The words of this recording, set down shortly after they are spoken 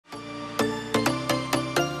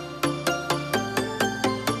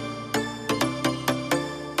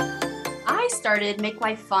started Make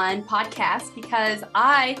Life Fun podcast because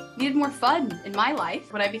I needed more fun in my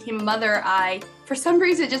life. When I became a mother, I, for some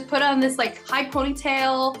reason, just put on this like high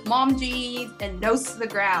ponytail, mom jeans, and nose to the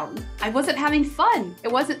ground. I wasn't having fun.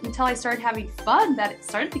 It wasn't until I started having fun that it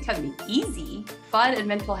started becoming easy. Fun and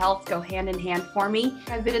mental health go hand in hand for me.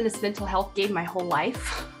 I've been in this mental health game my whole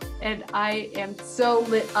life. And I am so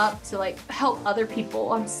lit up to like help other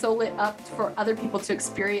people. I'm so lit up for other people to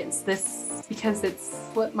experience this because it's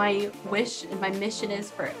what my wish and my mission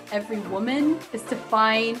is for every woman, is to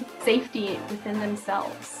find safety within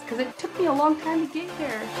themselves. Because it took me a long time to get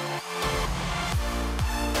here.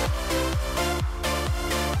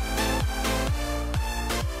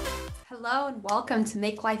 Hello and welcome to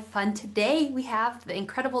Make Life Fun. Today we have the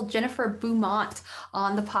incredible Jennifer Beaumont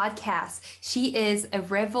on the podcast. She is a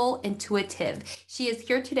Revel intuitive. She is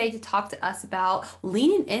here today to talk to us about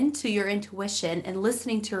leaning into your intuition and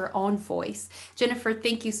listening to your own voice. Jennifer,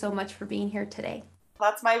 thank you so much for being here today.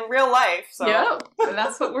 That's my real life. So. Yeah, and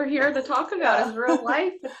that's what we're here to talk about is real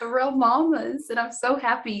life with the real mamas. And I'm so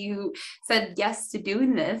happy you said yes to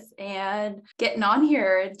doing this and getting on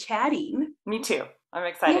here and chatting. Me too. I'm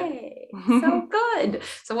excited. Yay. So good.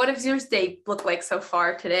 So what does your day look like so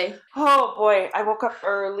far today? Oh boy, I woke up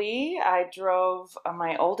early. I drove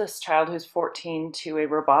my oldest child, who's 14, to a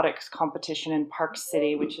robotics competition in Park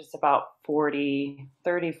City, which is about 40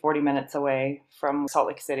 minutes away from Salt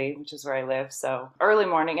Lake City, which is where I live. So early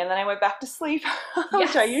morning. And then I went back to sleep,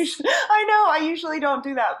 which I usually don't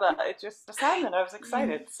do that, but it just happened. I was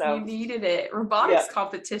excited. So you needed it. Robotics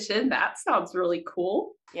competition. That sounds really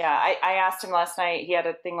cool. Yeah, I asked him last night. He had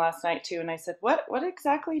a thing last night too, and I said, "What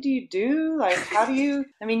exactly do you do? Like, how do you?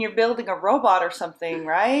 I mean, you're building a robot or something,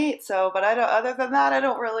 right? So, but I don't. Other than that, I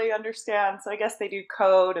don't really understand. So, I guess they do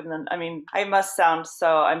code, and then, I mean, I must sound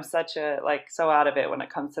I'm such a so out of it when it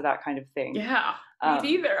comes to that kind of thing. Yeah, me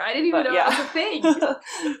neither. I didn't even know it was a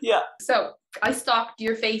thing. Yeah. So I stalked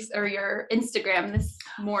your face or your Instagram this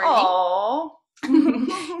morning. Oh.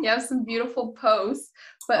 You have some beautiful posts.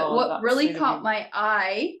 But what really caught my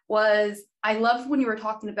eye was I loved when you were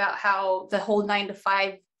talking about how the whole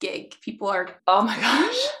 9-to-5 gig people are. Oh my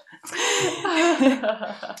gosh.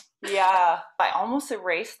 Yeah. I almost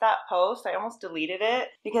erased that post. I almost deleted it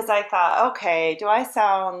because I thought, okay, do I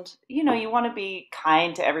sound, you want to be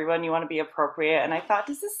kind to everyone. You want to be appropriate. And I thought,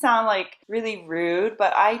 does this sound like really rude?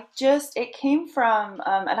 But it came from,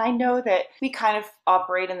 and I know that we kind of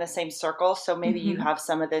operate in the same circle. So maybe you have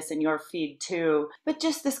some of this in your feed too, but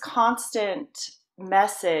just this constant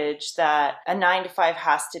message that a 9-to-5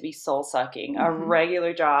 has to be soul sucking. A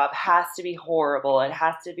regular job has to be horrible. It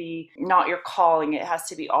has to be not your calling. It has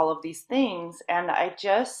to be all of these things. And I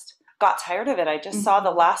just got tired of it. I just saw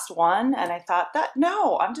the last one and I thought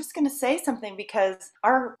no, I'm just going to say something because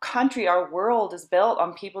our country, our world is built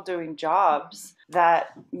on people doing jobs that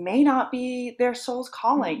may not be their soul's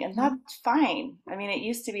calling, and that's fine. I mean, it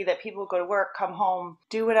used to be that people would go to work, come home,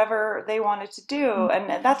 do whatever they wanted to do, and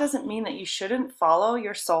that doesn't mean that you shouldn't follow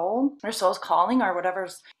your soul's calling, or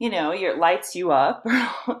whatever's, your lights you up.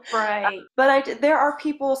 Right. But there are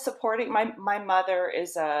people supporting. My mother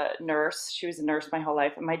is a nurse. She was a nurse my whole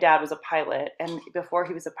life, and my dad was a pilot, and before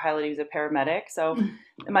he was a pilot, he was a paramedic. So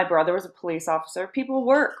my brother was a police officer. People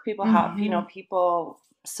work. People have, people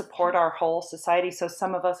support our whole society, so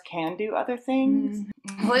some of us can do other things.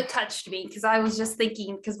 Well, it touched me because I was just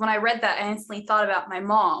thinking, because when I read that, I instantly thought about my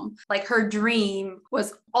mom. Like, her dream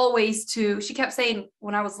was always she kept saying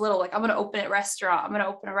when I was little, like, I'm going to open a restaurant,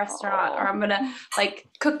 or I'm going to like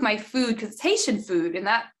cook my food, because it's Haitian food and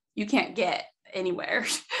that you can't get anywhere.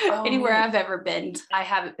 Anywhere I've ever been, I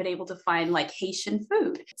haven't been able to find like Haitian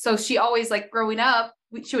food. So she always, like, growing up,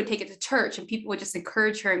 she would take it to church and people would just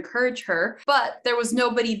encourage her, but there was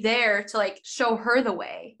nobody there to like show her the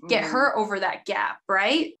way, get her over that gap,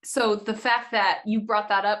 right? So the fact that you brought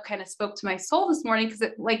that up kind of spoke to my soul this morning, because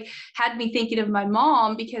it like had me thinking of my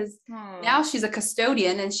mom, because now she's a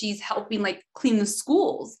custodian and she's helping like clean the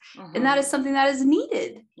schools, and that is something that is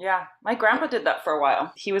needed. Yeah, my grandpa did that for a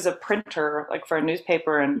while. He was a printer, like, for a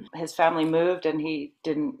newspaper, and his family moved and he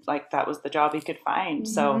didn't, like, that was the job he could find.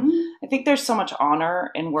 So I think there's so much honor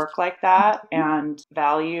in work like that and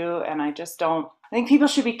value, and I think people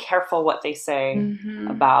should be careful what they say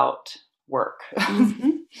about work.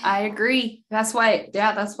 I agree. That's why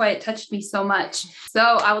it touched me so much. So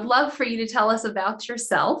I would love for you to tell us about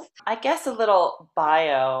yourself. I guess a little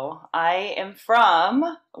bio. I am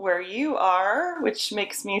from where you are, which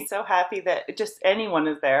makes me so happy that just anyone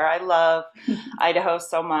is there. I love Idaho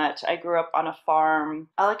so much. I grew up on a farm.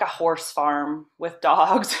 I like a horse farm with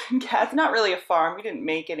dogs and cats. Not really a farm. We didn't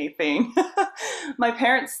make anything. My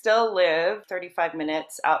parents still live 35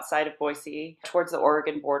 minutes outside of Boise towards the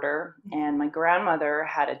Oregon border. And my grandmother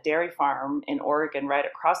had a dairy farm in Oregon right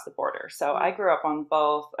across the border. So I grew up on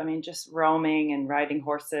both. I mean, just roaming and riding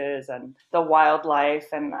horses and the wildlife.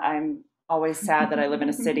 And I'm always sad that I live in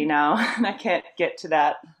a city now and I can't get to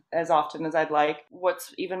that as often as I'd like.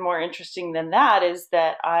 What's even more interesting than that is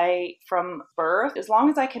that I, from birth, as long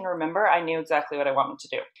as I can remember, I knew exactly what I wanted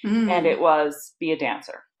to do. And it was be a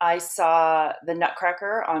dancer. I saw the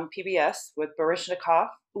Nutcracker on PBS with Baryshnikov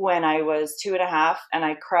when I was 2.5, and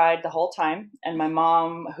I cried the whole time. And my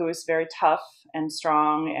mom, who is very tough and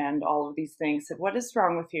strong and all of these things, said, "What is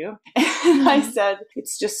wrong with you?" And I said,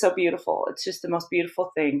 "It's just so beautiful. It's just the most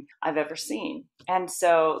beautiful thing I've ever seen." And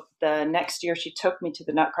so the next year she took me to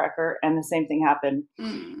the Nutcracker and the same thing happened.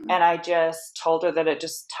 And I just told her that it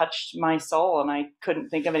just touched my soul and I couldn't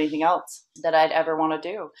think of anything else that I'd ever want to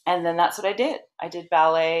do. And then that's what I did. I did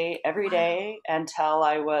ballet every day until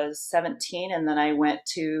I was 17. And then I went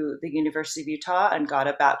to the University of Utah and got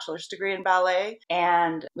a bachelor's degree in ballet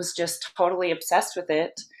and was just totally obsessed with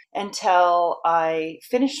it until I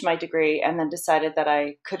finished my degree and then decided that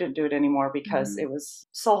I couldn't do it anymore because it was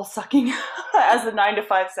soul sucking, as the 9 to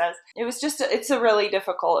 5 says. It was just, it's a really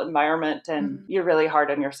difficult environment and you're really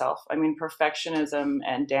hard on yourself. I mean, perfectionism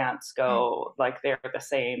and dance go like they're the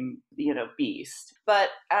same, beast. But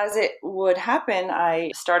as it would happen,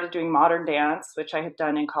 I started doing modern dance, which I had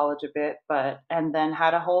done in college a bit, and then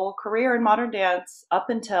had a whole career in modern dance up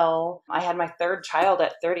until I had my third child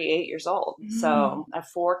at 38 years old. So I have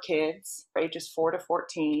 4 kids, ages 4 to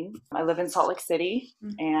 14. I live in Salt Lake City,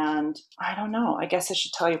 and I don't know. I guess I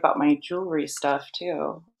should tell you about my jewelry stuff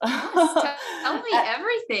too. Yes, tell me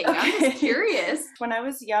everything. Okay. I'm just curious. When I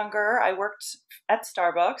was younger, I worked at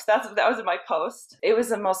Starbucks. That was in my post. It was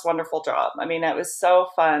the most wonderful job. I mean, it was so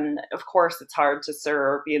fun. Of course, it's hard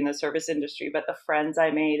to be in the service industry, but the friends I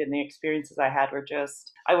made and the experiences I had were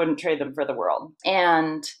just, I wouldn't trade them for the world.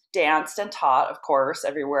 And danced and taught, of course,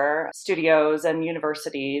 everywhere, studios and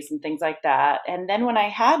universities and things like that. And then when I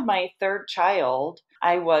had my third child,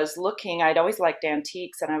 I'd always liked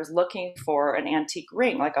antiques, and I was looking for an antique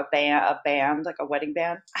ring, like a band, like a wedding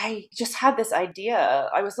band. I just had this idea.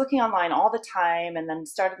 I was looking online all the time and then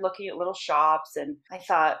started looking at little shops, and I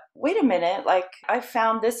thought, wait a minute, like I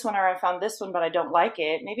found this one but I don't like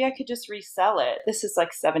it. Maybe I could just resell it. This is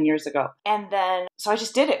like 7 years ago. And then, so I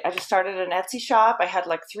just did it. I just started an Etsy shop. I had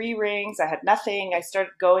like 3 rings. I had nothing. I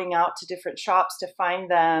started going out to different shops to find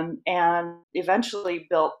them and eventually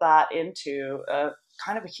built that into a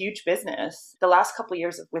kind of a huge business. The last couple of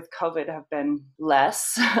years with COVID have been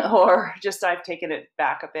less, or just I've taken it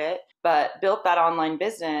back a bit, but built that online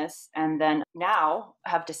business. And then now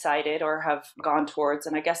have decided or have gone towards,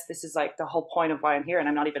 and I guess this is like the whole point of why I'm here, and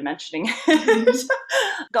I'm not even mentioning it,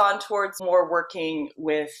 gone towards more working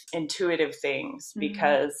with intuitive things,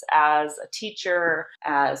 because as a teacher,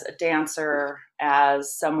 as a dancer,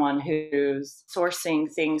 as someone who's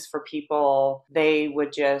sourcing things for people, they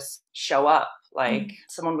would just show up. Like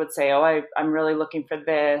someone would say, "Oh, I'm really looking for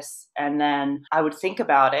this." And then I would think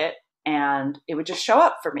about it and it would just show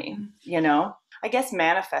up for me, I guess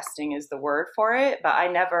manifesting is the word for it, but I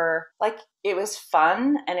never, it was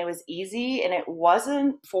fun and it was easy and it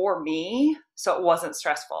wasn't for me. So it wasn't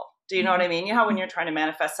stressful. Do you know what I mean? You know how when you're trying to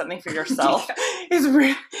manifest something for yourself, it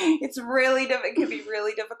can be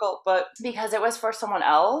really difficult, but because it was for someone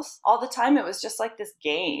else all the time, it was just like this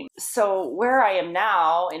game. So where I am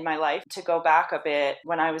now in my life, to go back a bit,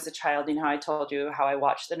 when I was a child, I told you how I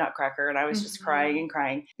watched the Nutcracker and I was just crying and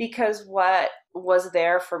crying, because what was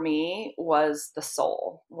there for me was the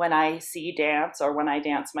soul. When I see dance or when I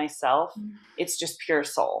dance myself, it's just pure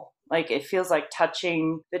soul. Like it feels like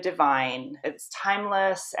touching the divine. It's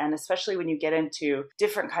timeless. And especially when you get into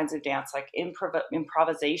different kinds of dance, like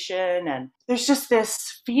improvisation, and there's just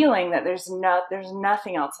this feeling that there's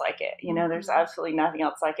nothing else like it. There's absolutely nothing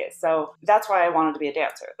else like it. So that's why I wanted to be a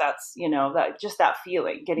dancer. That's, that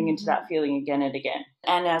feeling, getting into that feeling again and again.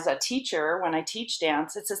 And as a teacher, when I teach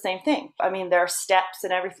dance, it's the same thing. I mean, there are steps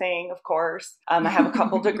and everything, of course. I have a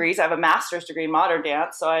couple degrees. I have a master's degree in modern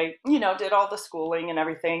dance. So I, did all the schooling and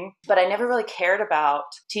everything. But I never really cared about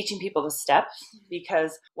teaching people the steps,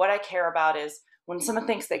 because what I care about is when someone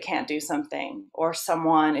thinks they can't do something or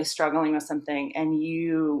someone is struggling with something and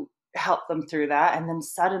you help them through that. And then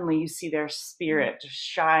suddenly you see their spirit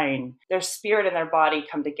shine, their spirit and their body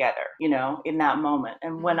come together, you know, in that moment.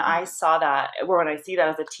 And when I saw that, or when I see that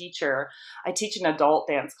as a teacher, I teach an adult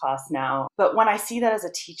dance class now. But when I see that as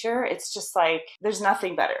a teacher, it's just like, there's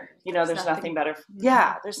nothing better, you know, there's nothing better.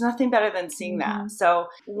 Yeah, there's nothing better than seeing that. So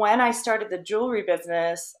when I started the jewelry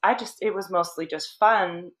business, it was mostly just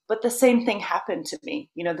fun. But the same thing happened to me.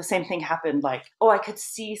 You know, the same thing happened, like, oh, I could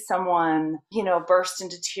see someone, you know, burst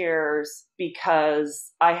into tears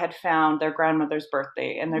because I had found their grandmother's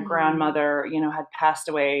birthday and their grandmother, you know, had passed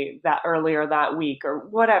away that earlier that week or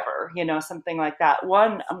whatever, you know, something like that.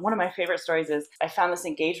 One of my favorite stories is I found this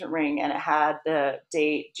engagement ring and it had the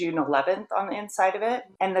date June 11th on the inside of it.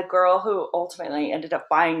 And the girl who ultimately ended up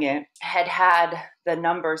buying it had the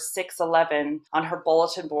number 611 on her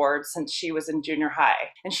bulletin board since she was in junior high.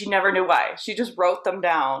 And she never knew why. She just wrote them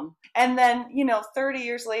down. And then, you know, 30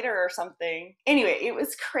 years later or something. Anyway, it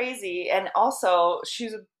was crazy. And also,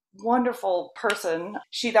 she's a wonderful person.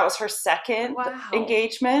 That was her second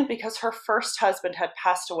engagement because her first husband had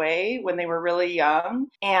passed away when they were really young.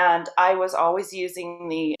 And I was always using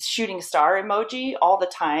the shooting star emoji all the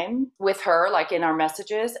time with her, like in our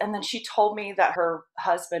messages. And then she told me that her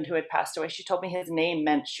husband who had passed away, she told me his name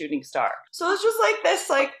meant shooting star. So it was just like this,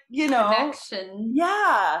 like, you know, connection.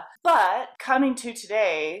 Yeah. But coming to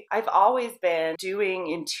today, I've always been doing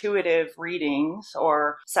intuitive readings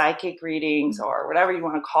or psychic readings or whatever you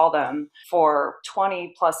want to call them for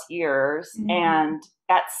 20 plus years. And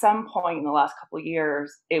at some point in the last couple of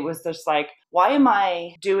years, it was just like, why am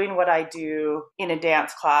I doing what I do in a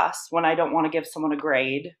dance class when I don't want to give someone a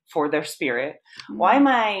grade for their spirit? Why am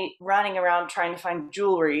I running around trying to find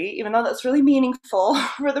jewelry, even though that's really meaningful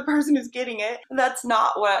for the person who's getting it? That's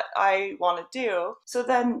not what I want to do. So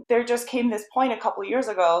then there just came this point a couple of years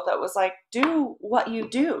ago that was like, do what you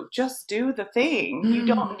do. Just do the thing. You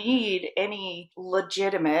don't need any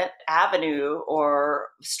legitimate avenue or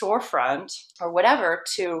storefront or whatever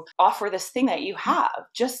to offer this thing that you have.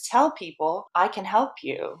 Just tell people, I can help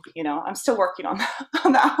you. You know, I'm still working on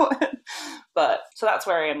that one. But so that's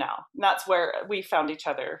where I am now. And that's where we found each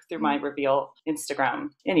other through my Reveal Instagram.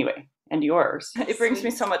 Anyway, and yours. It brings me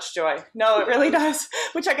so much joy. No, it really does.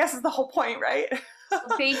 Which I guess is the whole point, right?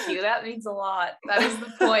 Thank you. That means a lot. That is the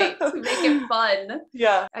point, to make it fun.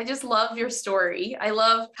 Yeah. I just love your story. I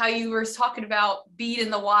love how you were talking about being in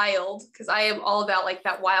the wild, because I am all about like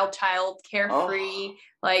that wild child, carefree.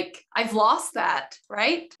 Like, I've lost that,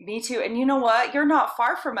 right? Me too. And you know what? You're not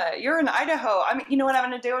far from it. You're in Idaho. I mean, you know what I'm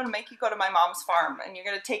going to do? I'm going to make you go to my mom's farm and you're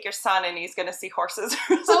going to take your son and he's going to see horses.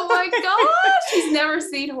 Oh my gosh. He's never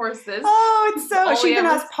seen horses. Oh, it's so, she even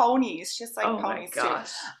has ponies. She's like ponies too.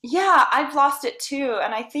 Yeah, I've lost it too.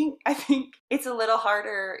 And I think it's a little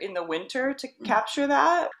harder in the winter to capture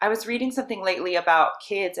that. I was reading something lately about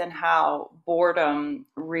kids and how boredom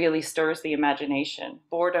really stirs the imagination.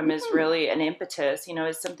 Boredom is really an impetus, you know,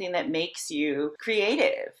 is something that makes you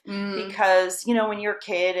creative. Because, you know, when you're a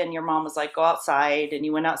kid and your mom was like, go outside, and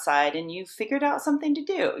you went outside and you figured out something to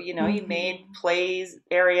do, you know, you made plays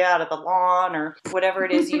area out of the lawn or whatever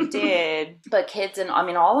it is you did. But kids, and I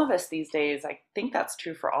mean, all of us these days, I think that's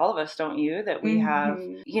true for all of us, don't you? That we have,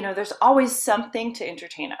 you know, there's always something to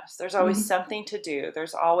entertain us. There's always something to do.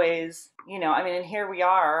 There's always, you know, I mean, and here we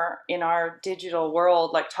are in our digital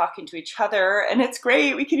world, like talking to each other, and it's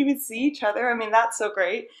great. We can even see each other. I mean, that's so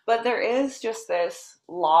great. But there is just this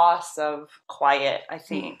loss of quiet, I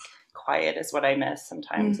think. Quiet is what I miss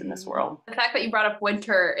sometimes in this world. The fact that you brought up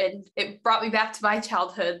winter, and it brought me back to my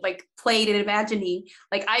childhood, like playing and imagining.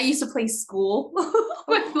 Like, I used to play school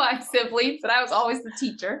with my siblings, and I was always the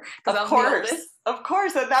teacher. Of course. Of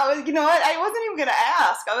course. And that was, you know what? I wasn't even going to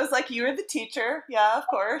ask. I was like, you were the teacher. Yeah, of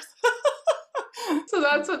course. So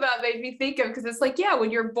that's what that made me think of, because it's like, yeah, when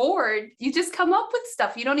you're bored, you just come up with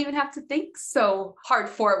stuff. You don't even have to think so hard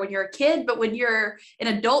for it when you're a kid. But when you're an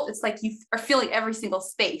adult, it's like you are filling every single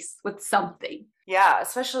space with something. Yeah,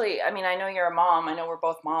 especially, I mean, I know you're a mom. I know we're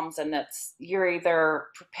both moms, and you're either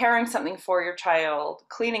preparing something for your child,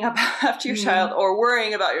 cleaning up after your child, or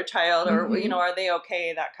worrying about your child, or, you know, are they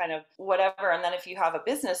okay? That kind of whatever. And then if you have a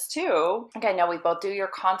business too, like I know we both do, you're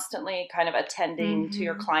constantly kind of attending to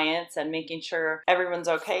your clients and making sure everyone's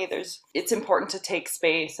okay. It's important to take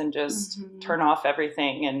space and just turn off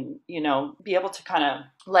everything and, you know, be able to kind of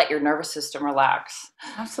let your nervous system relax.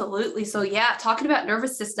 Absolutely. So yeah, talking about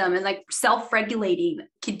nervous system and like self-regulating,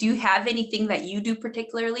 do you have anything that you do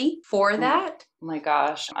particularly for that? Oh my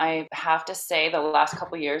gosh. I have to say the last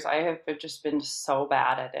couple of years, I have just been so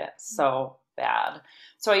bad at it. So bad.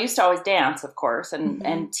 So I used to always dance, of course,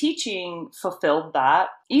 and teaching fulfilled that,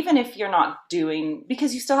 even if you're not doing,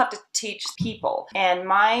 because you still have to teach people. And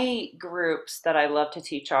my groups that I love to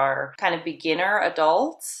teach are kind of beginner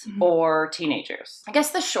adults or teenagers. I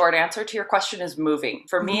guess the short answer to your question is moving.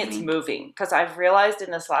 For me, it's moving, because I've realized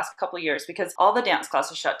in this last couple of years, because all the dance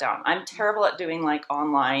classes shut down, I'm terrible at doing like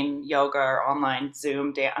online yoga or online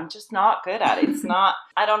Zoom dance. I'm just not good at it. It's not,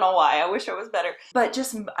 I don't know why. I wish I was better. But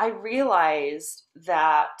just, I realized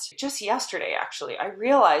that just yesterday, actually, I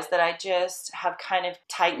realized that I just have kind of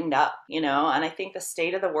tightened up, you know, and I think the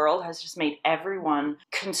state of the world has just made everyone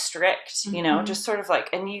constrict, you know, just sort of like,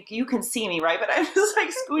 and you can see me, right? But I'm just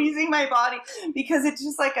like squeezing my body, because it's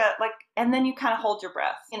just like and then you kind of hold your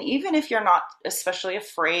breath. And even if you're not especially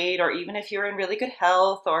afraid, or even if you're in really good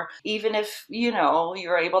health, or even if, you know,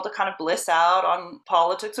 you're able to kind of bliss out on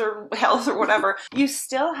politics or health or whatever, you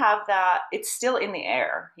still have that, it's still in the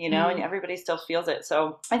air, you know, and everybody still feels it.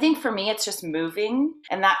 So I think for me, it's just moving,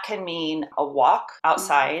 and that can mean a walk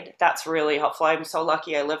outside. That's really helpful. I'm so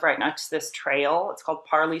lucky. I live right next to this trail. It's called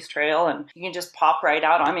Parley's Trail, and you can just pop right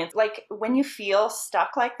out. I mean, like when you feel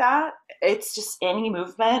stuck like that, it's just any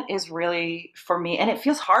movement is really, for me, and it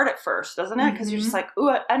feels hard at first, doesn't it? Because you're just like, ooh,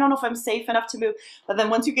 I don't know if I'm safe enough to move. But then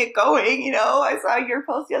once you get going, you know, I saw your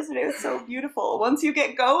post yesterday. It was so beautiful. Once you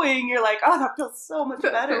get going, you're like, oh, that feels so much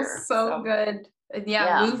better. That feels so good.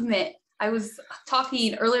 Yeah, movement. I was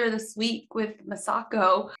talking earlier this week with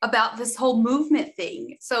Masako about this whole movement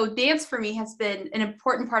thing. So dance for me has been an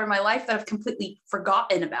important part of my life that I've completely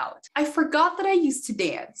forgotten about. I forgot that I used to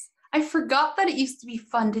dance. I forgot that it used to be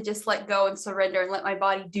fun to just let go and surrender and let my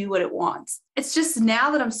body do what it wants. It's just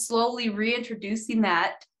now that I'm slowly reintroducing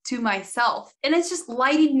that to myself, and it's just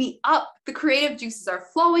lighting me up. The creative juices are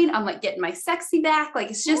flowing. I'm like getting my sexy back.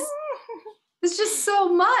 Like it's just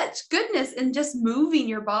so much goodness in just moving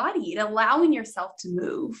your body and allowing yourself to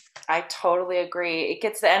move. I totally agree. It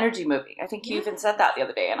gets the energy moving. I think you even said that the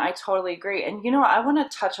other day, and I totally agree. And you know, I want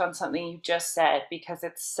to touch on something you just said, because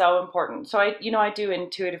it's so important. So I do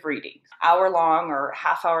intuitive readings, hour long or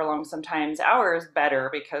half hour long. Sometimes hour is better,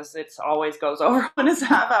 because it's always goes over when it's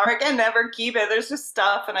half hour. I can never keep it. There's just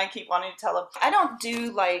stuff, and I keep wanting to tell them. I don't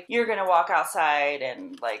do like, you're going to walk outside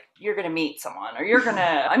and like, you're going to meet someone, or you're going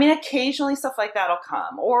to, I mean, occasionally stuff like that'll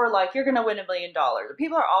come, or like you're gonna win $1 million.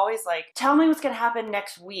 People are always like, tell me what's gonna happen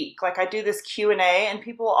next week. Like I do this Q&A, and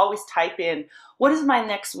people always type in, what is my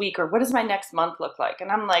next week, or what does my next month look like?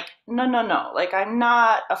 And I'm like, no, like I'm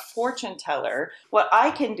not a fortune teller. What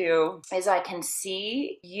I can do is I can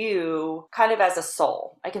see you kind of as a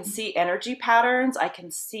soul. I can see energy patterns. I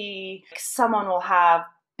can see someone will have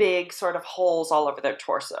big sort of holes all over their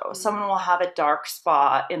torso. Someone will have a dark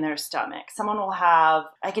spot in their stomach. Someone will have,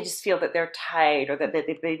 I could just feel that they're tight, or that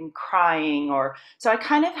they've been crying, or, so I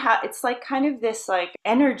kind of have, it's like kind of this like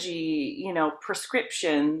energy, you know,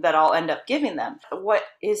 prescription that I'll end up giving them. What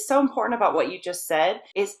is so important about what you just said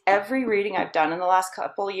is every reading I've done in the last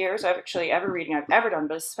couple of years, actually every reading I've ever done,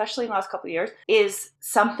 but especially in the last couple of years, is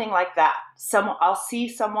something like that. I'll see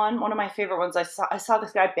someone, one of my favorite ones, I saw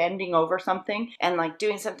this guy bending over something and like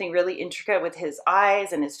doing something really intricate with his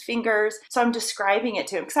eyes and his fingers. So I'm describing it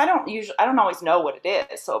to him, because I don't always know what it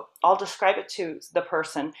is. So I'll describe it to the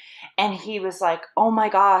person. And he was like, oh my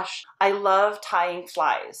gosh, I love tying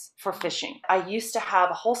flies for fishing. I used to have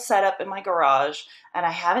a whole setup in my garage, and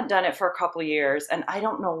I haven't done it for a couple of years, and I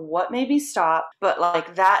don't know what made me stop, but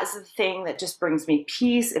like that is the thing that just brings me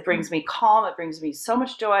peace. It brings me calm. It brings me so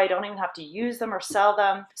much joy. I don't even have to use them or sell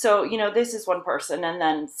them. So, you know, this is one person. And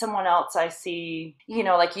then someone else I see, you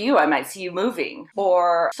know, like you, I might see you moving,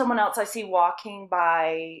 or someone else I see walking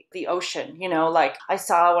by the ocean, you know, like I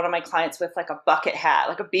saw one of my clients with like a bucket hat,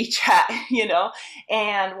 like a beach hat, you know,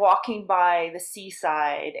 and walking by the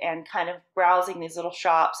seaside and kind of browsing these little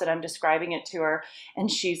shops, and I'm describing it to her.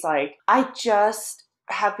 And she's like, I just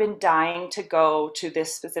have been dying to go to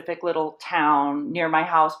this specific little town near my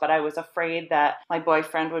house, but I was afraid that my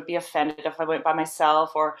boyfriend would be offended if I went by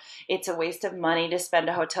myself, or it's a waste of money to spend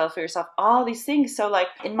a hotel for yourself, all these things. So like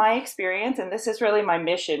in my experience, and this is really my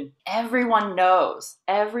mission, everyone knows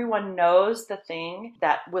the thing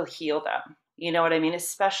that will heal them. You know what I mean?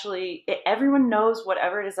 Especially, everyone knows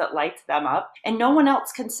whatever it is that lights them up, and no one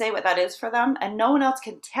else can say what that is for them, and no one else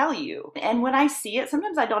can tell you. And when I see it,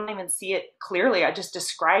 sometimes I don't even see it clearly. I just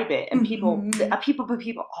describe it, and people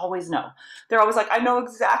always know. They're always like, I know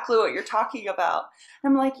exactly what you're talking about.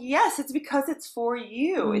 And I'm like, yes, it's because it's for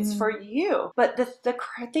you. It's for you. But the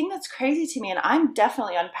thing that's crazy to me, and I'm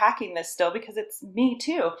definitely unpacking this still because it's me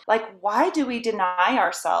too. Like, why do we deny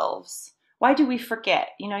ourselves why do we forget?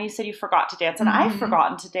 You know, you said you forgot to dance, and I've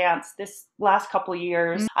forgotten to dance this last couple of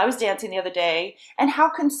years. I was dancing the other day, and how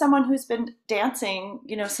can someone who's been dancing,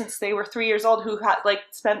 you know, since they were 3 years old, who had like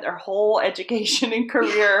spent their whole education and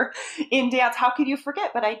career in dance, how could you forget?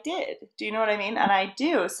 But I did. Do you know what I mean? And I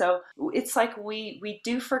do. So it's like we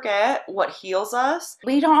do forget what heals us.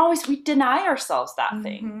 We deny ourselves that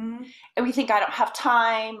thing. And we think, I don't have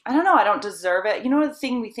time. I don't know. I don't deserve it. You know, the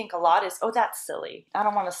thing we think a lot is, oh, that's silly. I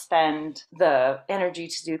don't want to spend the energy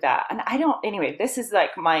to do that. And I don't, anyway, this is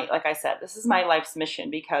like I said, this is my life's mission,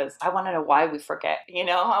 because I want to know why we forget, you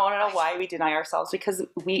know, I want to know why we deny ourselves, because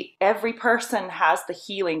every person has the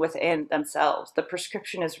healing within themselves. The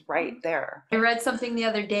prescription is right there. I read something the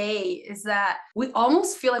other day is that we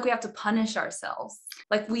almost feel like we have to punish ourselves.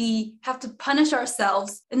 Like we have to punish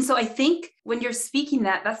ourselves. And so I think when you're speaking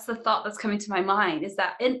that's the thought that's coming to my mind, is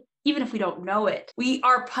that even if we don't know it, we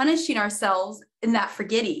are punishing ourselves in that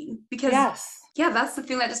forgetting, because that's the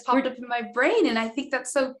thing that just popped up in my brain. And I think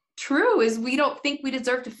that's so true, is we don't think we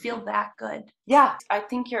deserve to feel that good. Yeah, I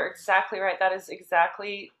think you're exactly right. That is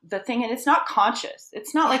exactly the thing. And it's not conscious.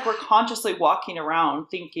 It's not like we're consciously walking around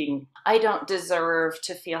thinking, I don't deserve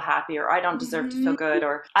to feel happy, or I don't deserve to feel good,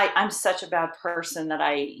 or I'm such a bad person that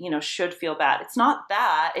I, you know, should feel bad. It's not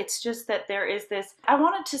that. It's just that there is this, I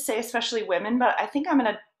wanted to say especially women, but I think I'm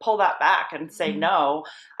going to pull that back and say no.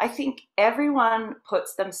 I think everyone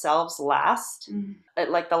puts themselves last,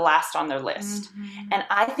 like the last on their list. And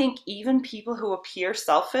I think even people who appear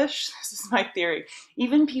selfish, this is my theory,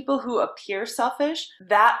 even people who appear selfish,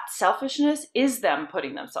 that selfishness is them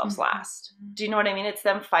putting themselves last. Do you know what I mean? It's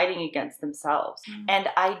them fighting against themselves. And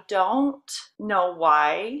I don't know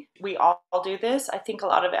why we all do this. I think a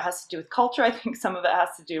lot of it has to do with culture. I think some of it has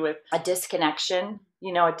to do with a disconnection,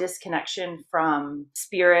 you know, a disconnection from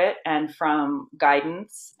spirit and from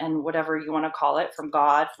guidance and whatever you want to call it, from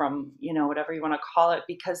God, from, you know, whatever you want to call it,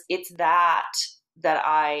 because it's that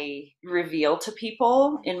I reveal to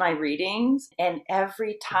people in my readings. And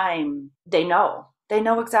every time they know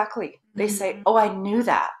exactly. They say, oh, I knew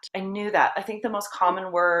that. I think the most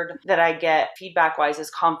common word that I get feedback wise is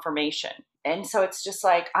confirmation. And so it's just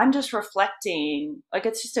like, I'm just reflecting, like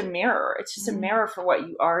it's just a mirror. It's just a mirror for what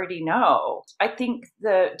you already know. I think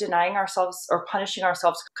the denying ourselves or punishing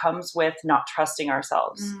ourselves comes with not trusting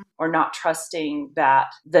ourselves or not trusting that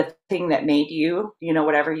the thing that made you, you know,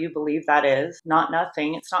 whatever you believe that is, not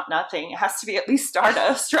nothing. It's not nothing. It has to be at least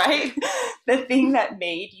stardust, right? The thing that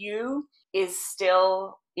made you is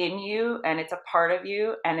still in you, and it's a part of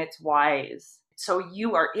you, and it's wise. So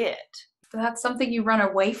you are it. That's something you run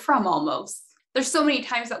away from almost. There's so many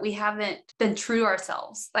times that we haven't been true to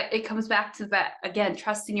ourselves. Like it comes back to that, again,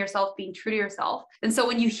 trusting yourself, being true to yourself. And so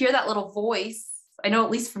when you hear that little voice, I know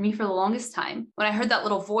at least for me for the longest time, when I heard that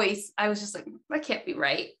little voice, I was just like, that can't be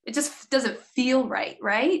right. It just doesn't feel right,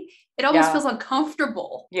 right? It almost feels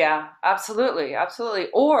uncomfortable. Yeah, absolutely. Absolutely.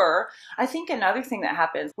 Or I think another thing that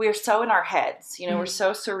happens, we're so in our heads, you know, we're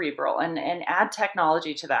so cerebral, and add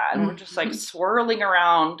technology to that. And we're just like swirling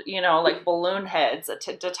around, you know, like balloon heads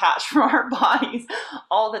detached from our bodies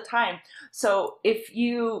all the time. So if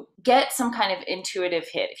you get some kind of intuitive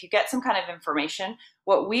hit, if you get some kind of information,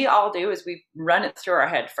 what we all do is we run it through our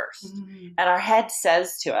head first. And our head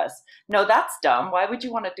says to us, no, that's dumb. Why would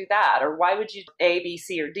you want to do that? Or why would you A, B,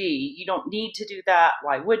 C, or D? You don't need to do that.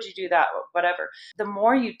 Why would you do that? Whatever. The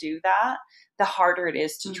more you do that, the harder it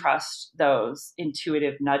is to trust those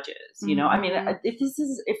intuitive nudges. You know, I mean,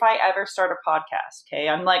 if I ever start a podcast, okay,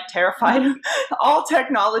 I'm like terrified of all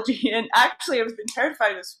technology. And actually I've been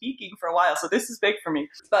terrified of speaking for a while. So this is big for me.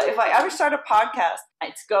 But if I ever start a podcast,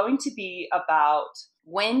 it's going to be about,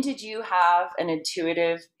 when did you have an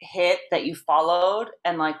intuitive hit that you followed,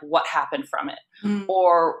 and like what happened from it?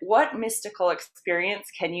 Or what mystical experience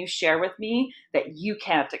can you share with me that you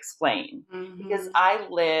can't explain? Because I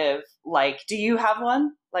live like, do you have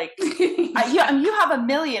one? Like, you have a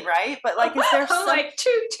million, right? But like, is there some, like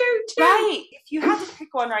two. Right. If you had to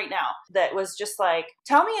pick one right now that was just like,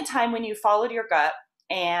 tell me a time when you followed your gut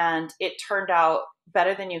and it turned out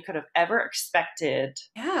better than you could have ever expected.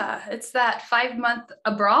 Yeah, it's that 5-month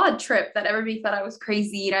abroad trip that everybody thought I was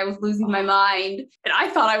crazy and I was losing my mind. And I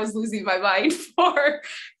thought I was losing my mind for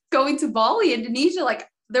going to Bali, Indonesia. Like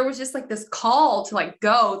there was just like this call to like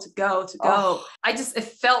go. It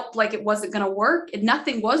felt like it wasn't going to work, and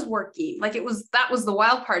nothing was working. Like that was the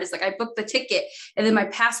wild part, is like I booked the ticket and then my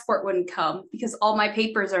passport wouldn't come because all my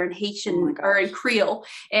papers are in Haitian or in Creole.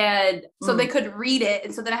 And so they couldn't read it.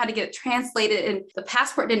 And so then I had to get it translated, and the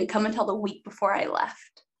passport didn't come until the week before I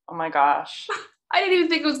left. Oh my gosh. I didn't even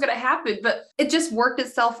think it was going to happen, but it just worked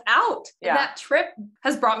itself out. Yeah. And that trip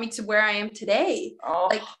has brought me to where I am today. Oh.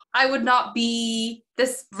 Like I would not be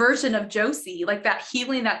this version of Josie, like that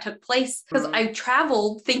healing that took place because I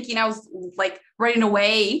traveled thinking I was like running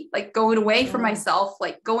away, like going away from myself,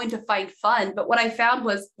 like going to find fun. But what I found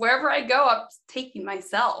was wherever I go, I'm taking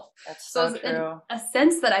myself. That's so it's true. in a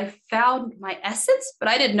sense that I found my essence, but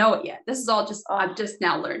I didn't know it yet. This is all just, I'm just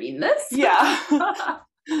now learning this. Yeah.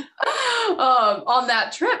 On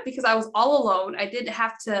that trip because I was all alone. I didn't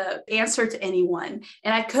have to answer to anyone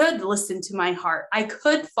and I could listen to my heart. I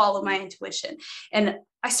could follow my intuition and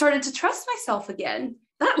I started to trust myself again.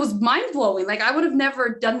 That was mind blowing. Like I would have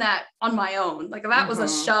never done that on my own. Like that was a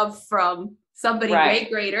shove from somebody way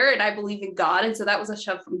greater and I believe in God. And so that was a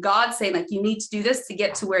shove from God saying like, you need to do this to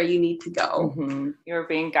get to where you need to go. You're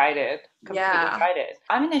being guided. Completely guided.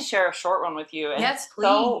 I'm going to share a short one with you. And yes, it's please.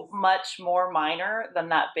 So much more minor than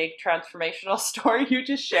that big transformational story you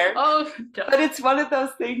just shared. Oh, but it's one of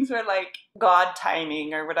those things where like God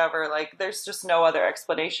timing or whatever, like there's just no other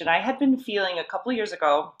explanation. I had been feeling a couple years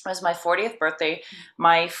ago, it was my 40th birthday,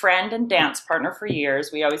 my friend and dance partner for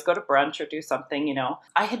years, we always go to brunch or do something, you know.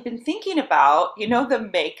 I had been thinking about, you know, the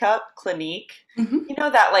makeup clinique. You know,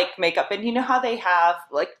 that like makeup, and you know how they have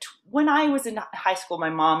like when I was in high school, my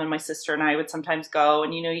mom and my sister and I would sometimes go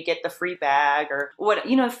and, you know, you get the free bag or what,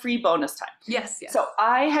 you know, free bonus time. Yes, yes. So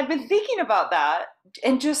I had been thinking about that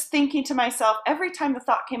and just thinking to myself, every time the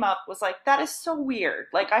thought came up was like, that is so weird.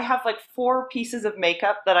 Like I have like 4 pieces of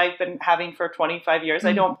makeup that I've been having for 25 years.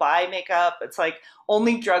 I don't buy makeup. It's like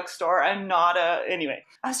only drugstore. I'm not anyway.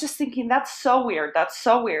 I was just thinking, that's so weird. That's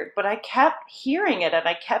so weird. But I kept hearing it and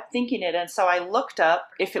I kept thinking it. And so I looked up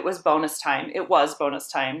if it was bonus time. It was bonus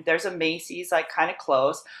time. There's a Macy's like kind of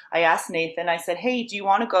close. I asked Nathan, I said, hey, do you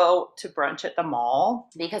want to go to brunch at the mall?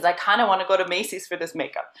 Because I kind of want to go to Macy's for this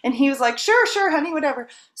makeup. And he was like, sure, honey, whatever.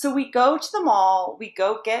 So we go to the mall, we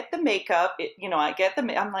go get the makeup. You know, I get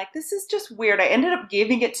I'm like, this is just weird. I ended up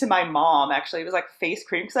giving it to my mom. Actually, it was like face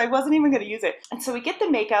cream because I wasn't even going to use it. And so we get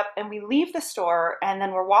the makeup and we leave the store and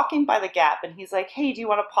then we're walking by the Gap and he's like, hey, do you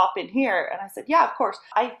want to pop in here? And I said, yeah, of course.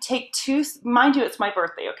 I take 2, mind you, it's my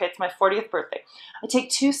birthday. Okay. It's my 40th birthday. I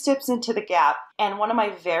take 2 steps into the Gap and one of my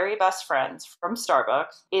very best friends from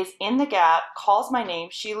Starbucks is in the Gap, calls my name.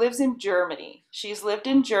 She lives in Germany. She's lived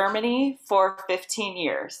in Germany for 15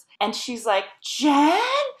 years. And she's like, Jennifer?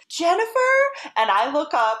 And I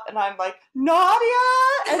look up and I'm like, Nadia?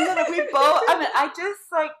 And then we both, I mean, I just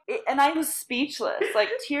like, and I was speechless, like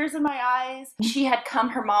tears in my eyes. She had come,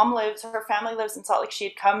 her family lives in Salt Lake. She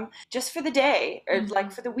had come just for the day or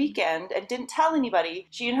like for the weekend and didn't tell anybody.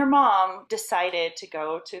 She and her mom decided to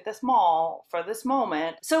go to this mall for this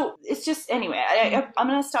moment. So it's just, anyway, I'm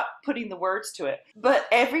going to stop putting the words to it. But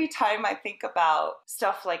every time I think about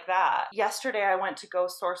stuff like that, yesterday I went to go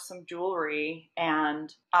source some jewelry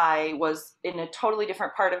and I was in a totally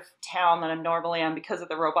different part of town than I normally am because of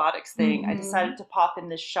the robotics thing. I decided to pop in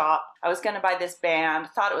this shop. I was going to buy this band,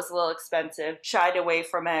 thought it was a little expensive, shied away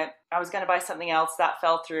from it. I was going to buy something else that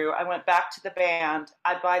fell through. I went back to the band.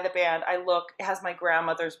 I buy the band. I look, it has my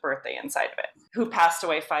grandmother's birthday inside of it, who passed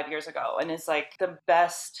away 5 years ago and is like the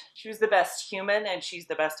best. She was the best human and she's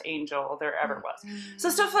the best angel there ever was. So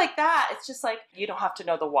stuff like that, it's just like, you don't have to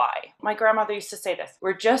know the why. My grandmother used to say this,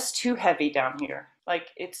 we're just too heavy down here. Like,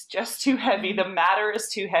 it's just too heavy. The matter is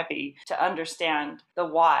too heavy to understand the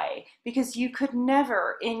why. Because you could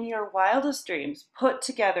never, in your wildest dreams, put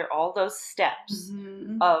together all those steps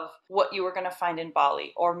of what you were going to find in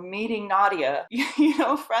Bali or meeting Nadia, you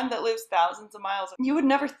know, a friend that lives thousands of miles. You would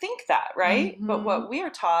never think that, right? But what we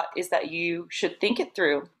are taught is that you should think it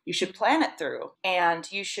through. You should plan it through,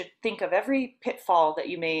 and you should think of every pitfall that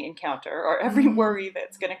you may encounter or every worry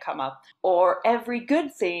that's going to come up or every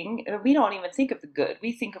good thing. We don't even think of the good.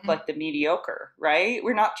 We think of like the mediocre, right?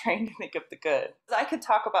 We're not trained to think of the good. I could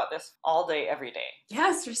talk about this all day, every day.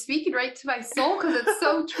 Yes, you're speaking right to my soul because it's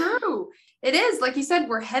so true. It is, like you said,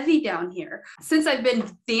 we're heavy down here. Since I've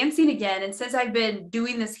been dancing again and since I've been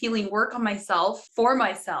doing this healing work on myself, for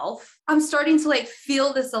myself, I'm starting to like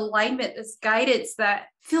feel this alignment, this guidance that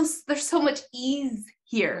feels there's so much ease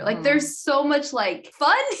here. Like there's so much like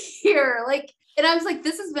fun here. Like, and I was like,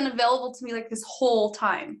 this has been available to me like this whole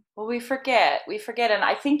time. Well, we forget. And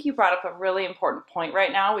I think you brought up a really important point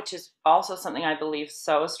right now, which is also something I believe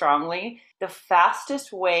so strongly. The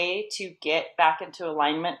fastest way to get back into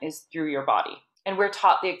alignment is through your body. And we're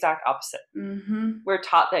taught the exact opposite. Mm-hmm. We're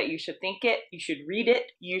taught that you should think it, you should read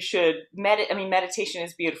it, you should meditate. I mean, meditation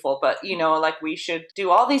is beautiful, but you know, like we should do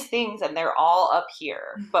all these things and they're all up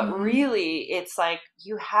here. Mm-hmm. But really, it's like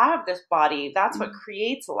you have this body. That's what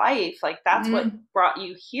creates life. Like that's what brought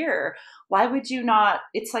you here. Why would you not?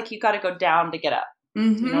 It's like you got to go down to get up.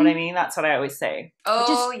 Mm-hmm. You know what I mean? That's what I always say.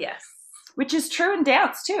 Oh, yes. Which is true in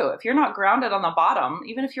dance too. If you're not grounded on the bottom,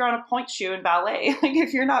 even if you're on a point shoe in ballet, like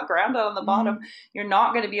if you're not grounded on the bottom, you're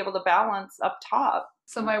not going to be able to balance up top.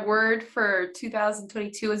 So my word for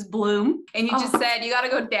 2022 is bloom. And you just said you got to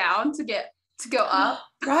go down to go up.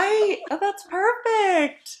 Right. Oh, that's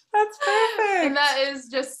perfect. That's perfect. And that is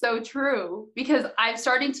just so true, because I'm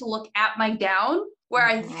starting to look at my down where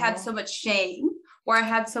I've had so much shame, where I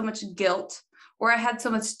had so much guilt, where I had so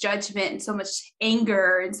much judgment and so much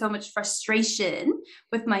anger and so much frustration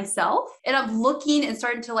with myself. And I'm looking and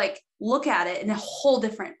starting to like look at it in a whole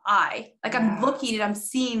different eye. Like I'm looking and I'm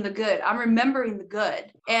seeing the good. I'm remembering the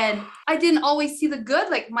good. And I didn't always see the good.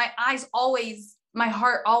 Like my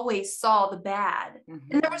heart always saw the bad.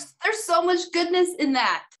 And there's so much goodness in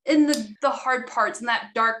that, in the hard parts, in that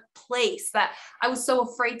dark place that I was so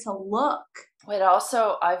afraid to look. But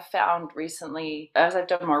also, I've found recently, as I've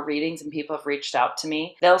done more readings and people have reached out to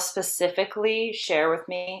me, they'll specifically share with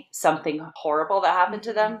me something horrible that happened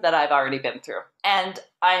to them that I've already been through. And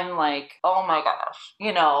I'm like, oh my gosh,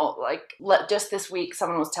 you know, like just this week,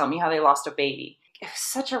 someone was telling me how they lost a baby. It was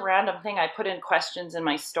such a random thing. I put in questions in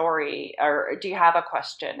my story, or do you have a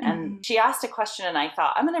question? And she asked a question and I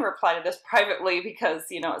thought, I'm going to reply to this privately because,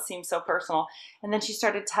 you know, it seems so personal. And then she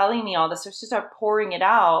started telling me all this. So she started pouring it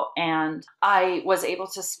out and I was able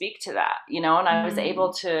to speak to that, you know, and I was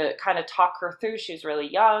able to kind of talk her through. She was really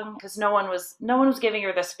young because no one was giving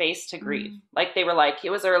her the space to grieve. Like they were like,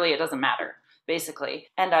 it was early. It doesn't matter. Basically.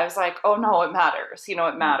 And I was like, oh no, it matters. You know,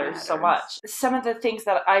 it matters so much. Some of the things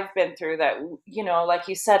that I've been through that, you know, like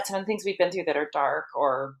you said, some of the things we've been through that are dark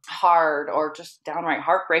or hard or just downright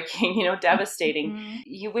heartbreaking, you know, devastating.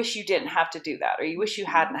 You wish you didn't have to do that, or you wish you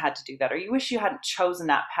hadn't had to do that, or you wish you hadn't chosen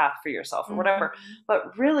that path for yourself or whatever.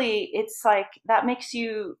 But really, it's like that makes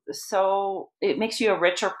you it makes you a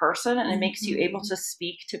richer person, and it makes you able to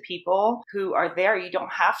speak to people who are there. You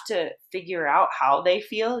don't have to figure out how they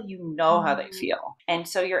feel. You know how they feel. And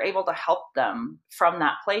so you're able to help them from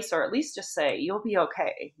that place, or at least just say, you'll be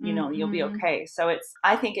okay. You know, you'll be okay. So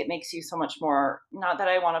I think it makes you so much more, not that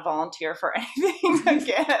I want to volunteer for anything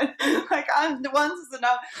again, like I'm the ones is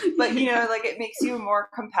enough, but you know, like it makes you a more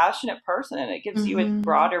compassionate person, and it gives you a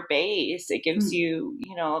broader base. It gives you,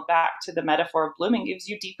 you know, back to the metaphor of blooming, gives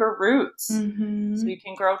you deeper roots so you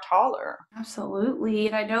can grow taller. Absolutely.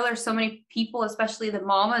 And I know there's so many people, especially the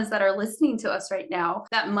mamas that are listening to us right now,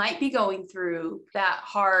 that might be going through that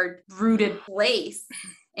hard-rooted place.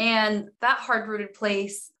 And that hard-rooted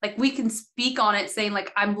place, like we can speak on it saying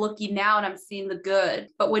like, I'm looking now and I'm seeing the good.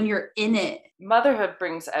 But when you're in it, motherhood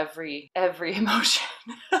brings every emotion,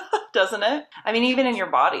 doesn't it? I mean, even in your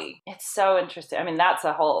body, it's so interesting. I mean, that's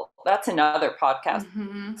another podcast,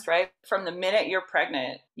 right? From the minute you're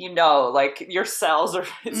pregnant, you know, like your cells are,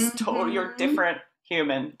 it's totally, you're different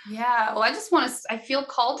human. Yeah. Well, I feel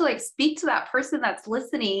called to like speak to that person that's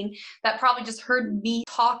listening that probably just heard me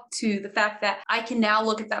talk to the fact that I can now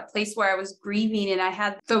look at that place where I was grieving and I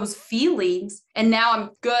had those feelings and now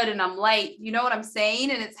I'm good and I'm light. You know what I'm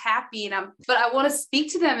saying? And it's happy but I want to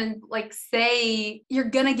speak to them and like say, you're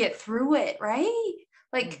going to get through it. Right.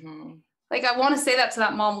 Like, like I want to say that to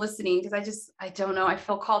that mom listening, because I don't know. I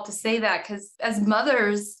feel called to say that because as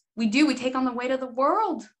mothers, we take on the weight of the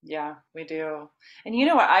world. Yeah, we do. And you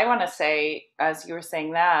know what I want to say, as you were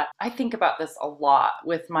saying that, I think about this a lot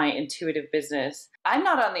with my intuitive business. I'm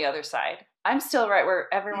not on the other side. I'm still right where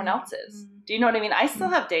everyone else is. Do you know what I mean? I still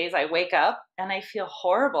have days I wake up and I feel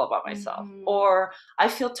horrible about myself, or I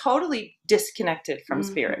feel totally disconnected from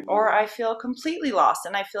spirit, or I feel completely lost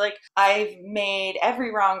and I feel like I've made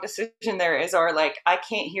every wrong decision there is, or like I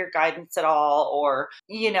can't hear guidance at all, or,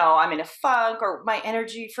 you know, I'm in a funk, or my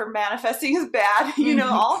energy for manifesting is bad, you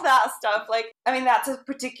know, all that stuff. Like, I mean, that's a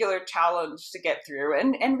particular challenge to get through,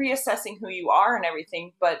 and reassessing who you are and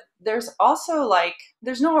everything. But there's also like,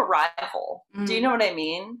 there's no arrival. Do you know what I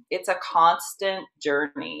mean? It's a constant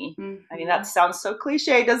journey. I mean, that sounds so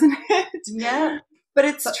cliche, doesn't it? Yeah. But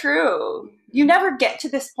it's true. you never get to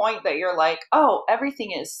this point that you're like, oh,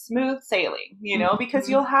 everything is smooth sailing, you know, because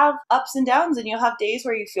you'll have ups and downs, and you'll have days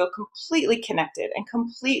where you feel completely connected and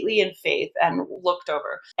completely in faith and looked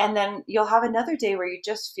over. And then you'll have another day where you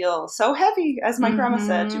just feel so heavy, as my grandma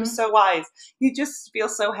said. She was so wise. You just feel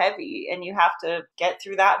so heavy, and you have to get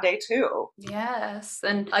through that day too. Yes.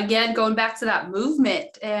 And again, going back to that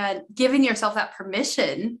movement and giving yourself that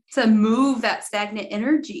permission to move that stagnant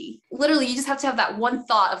energy. Literally, you just have to have that one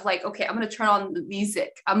thought of like, okay, I'm going to turn on the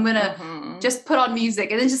music. I'm going to just put on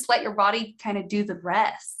music, and then just let your body kind of do the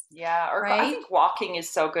rest. Yeah, or right? I think walking is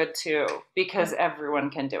so good too, because everyone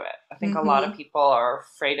can do it. I think a lot of people are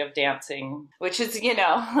afraid of dancing, which is, you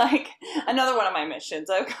know, like another one of my missions.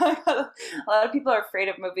 A lot of people are afraid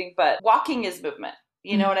of moving, but walking is movement.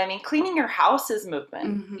 You know what I mean? Cleaning your house is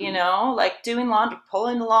movement, you know, like doing laundry,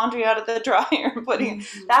 pulling the laundry out of the dryer, putting,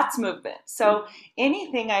 that's movement. So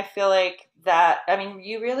anything, I feel like that, I mean,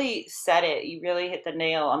 you really said it, you really hit the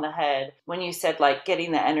nail on the head when you said like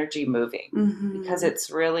getting the energy moving, because it's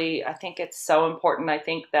really, I think it's so important. I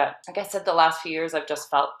think that, like I said, the last few years, I've just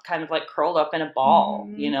felt kind of like curled up in a ball,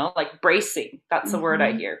 you know, like bracing. That's the word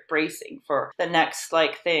I hear, bracing for the next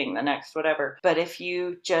like thing, the next whatever. But if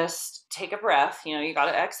you just take a breath, you know, you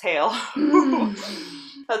got to exhale.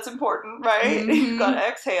 That's important, right? You've got to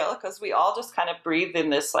exhale, because we all just kind of breathe in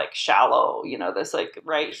this like shallow, you know, this like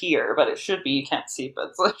right here, but it should be, you can't see,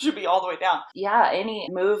 but it should be all the way down. Yeah, any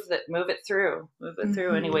move it through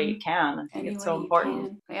any way you can. I think it's so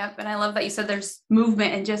important. Yep. And I love that you said there's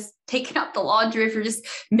movement, and just taking out the laundry, if you're just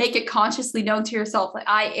make it consciously known to yourself, like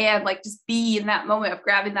I am, like just be in that moment of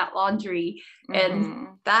grabbing that laundry, and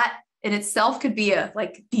that in itself could be a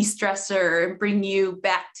like de-stressor and bring you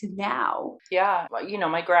back to now. Yeah. Well, you know,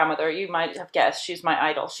 my grandmother, you might have guessed, she's my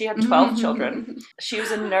idol. She had 12 children. She was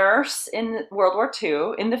a nurse in World War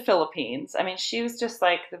II in the Philippines. I mean, she was just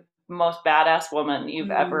like the most badass woman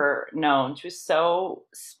you've ever known. She was so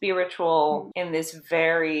spiritual in this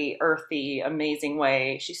very earthy, amazing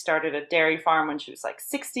way. She started a dairy farm when she was like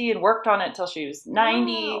 60 and worked on it until she was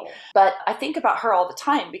 90. Wow. But I think about her all the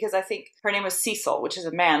time, because I think her name was Cecil, which is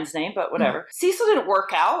a man's name, but whatever. Cecil didn't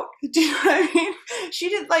work out. Do you know what I mean? She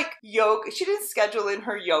did like yoga. She didn't schedule in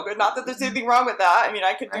her yoga. Not that there's anything wrong with that. I mean,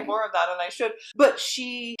 I could do more of that, and I should. But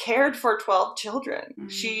she cared for 12 children.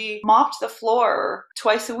 She mopped the floor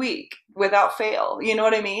twice a week without fail. You know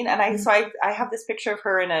what I mean? And I have this picture of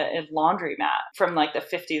her in a laundromat from like the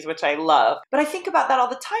 50s, which I love. But I think about that all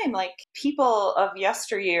the time. Like people of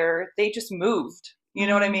yesteryear, they just moved. You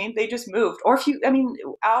know what I mean? They just moved. Or if you, I mean,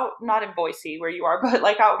 out, not in Boise where you are, but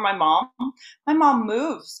like out with my mom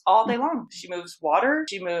moves all day long. She moves water.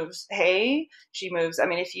 She moves hay. She moves. I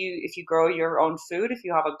mean, if you grow your own food, if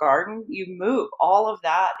you have a garden, you move. All of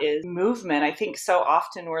that is movement. I think so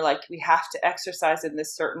often we're like, we have to exercise in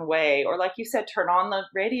this certain way. Or like you said, turn on the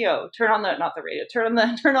radio, turn on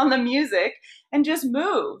the music and just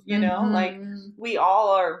move, you know, like we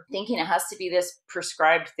all are thinking it has to be this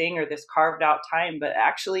prescribed thing or this carved out time, but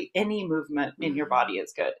actually any movement in your body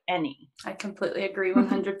is good. Any. I completely agree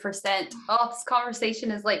 100%. Oh, this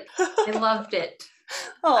conversation is like, I loved it.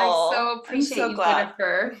 I so appreciate you,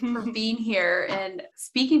 Jennifer, for being here and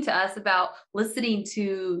speaking to us about listening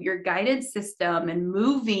to your guidance system and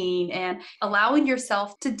moving and allowing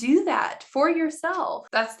yourself to do that for yourself.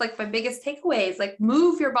 That's like my biggest takeaway is like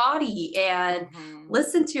move your body and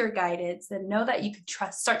listen to your guidance and know that you can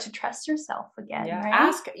start to trust yourself again. Yeah. Right?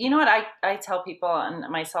 Ask, you know what I tell people and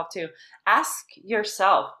myself too, ask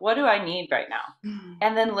yourself, what do I need right now?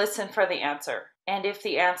 And then listen for the answer. And if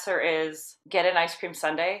the answer is get an ice cream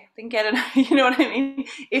sundae, then get it. You know what I mean?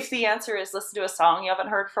 If the answer is listen to a song you haven't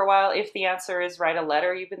heard for a while, if the answer is write a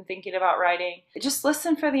letter you've been thinking about writing, just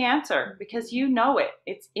listen for the answer because you know it.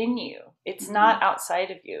 It's in you. It's not outside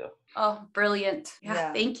of you. Oh, brilliant.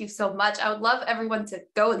 Yeah, thank you so much. I would love everyone to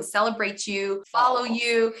go and celebrate you, follow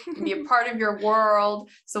you, and be a part of your world.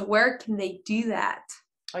 So where can they do that?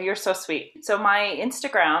 Oh, you're so sweet. So my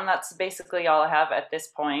Instagram, that's basically all I have at this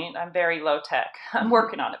point. I'm very low tech. I'm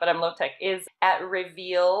working on it, but I'm low tech, is at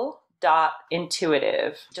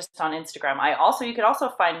reveal.intuitive, just on Instagram. You could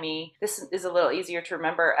also find me, this is a little easier to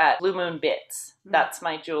remember, at Blue Moon Bits. That's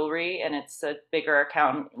my jewelry, and it's a bigger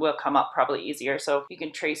account, will come up probably easier. So you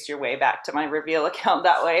can trace your way back to my Reveal account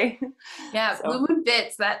that way. Yeah, so. Blue Moon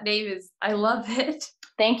Bits, that name is, I love it.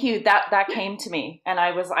 Thank you. That came to me, and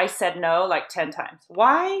I said no like 10 times.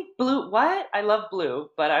 Why blue? What? I love blue,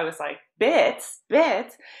 but I was like bits.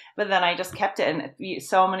 But then I just kept it, and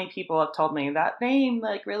so many people have told me that name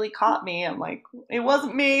like really caught me. I'm like, it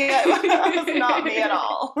wasn't me. It was not me at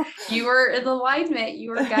all. You were in alignment.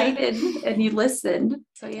 You were guided, and you listened.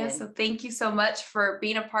 So yeah. So thank you so much for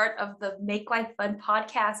being a part of the Make Life Fun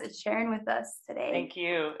podcast and sharing with us today. Thank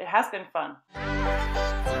you. It has been fun.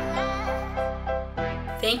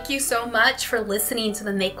 Thank you so much for listening to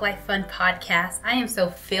the Make Life Fun podcast. I am so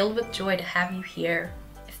filled with joy to have you here.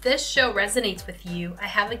 If this show resonates with you, I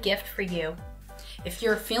have a gift for you. If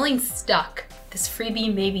you're feeling stuck, this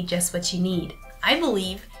freebie may be just what you need. I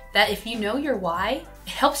believe that if you know your why,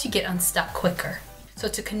 it helps you get unstuck quicker. So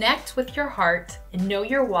to connect with your heart and know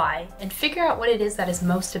your why and figure out what it is that is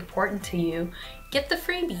most important to you, get the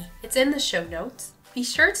freebie. It's in the show notes. Be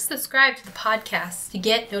sure to subscribe to the podcast to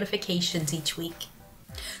get notifications each week.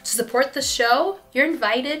 To support the show, you're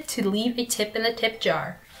invited to leave a tip in the tip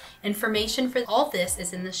jar. Information for all this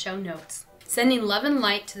is in the show notes. Sending love and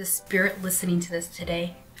light to the spirit listening to this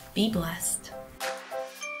today. Be blessed.